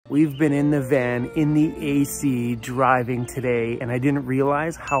We've been in the van in the AC driving today, and I didn't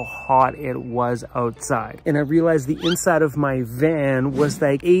realize how hot it was outside. And I realized the inside of my van was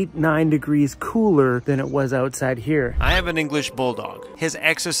like 8-9 degrees cooler than it was outside here. I have an English bulldog. His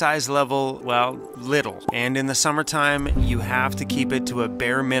exercise level, well, little. And in the summertime, you have to keep it to a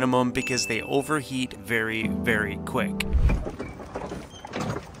bare minimum because they overheat very, very quick.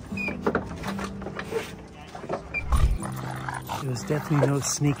 There's definitely no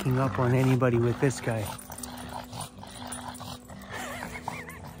sneaking up on anybody with this guy.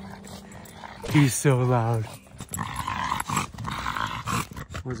 He's so loud.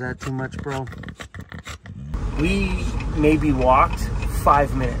 Was that too much, bro? We maybe walked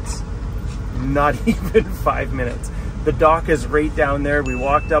 5 minutes. Not even 5 minutes. The dock is right down there. We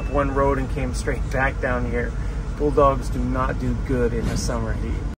walked up one road and came straight back down here. Bulldogs do not do good in the summer heat.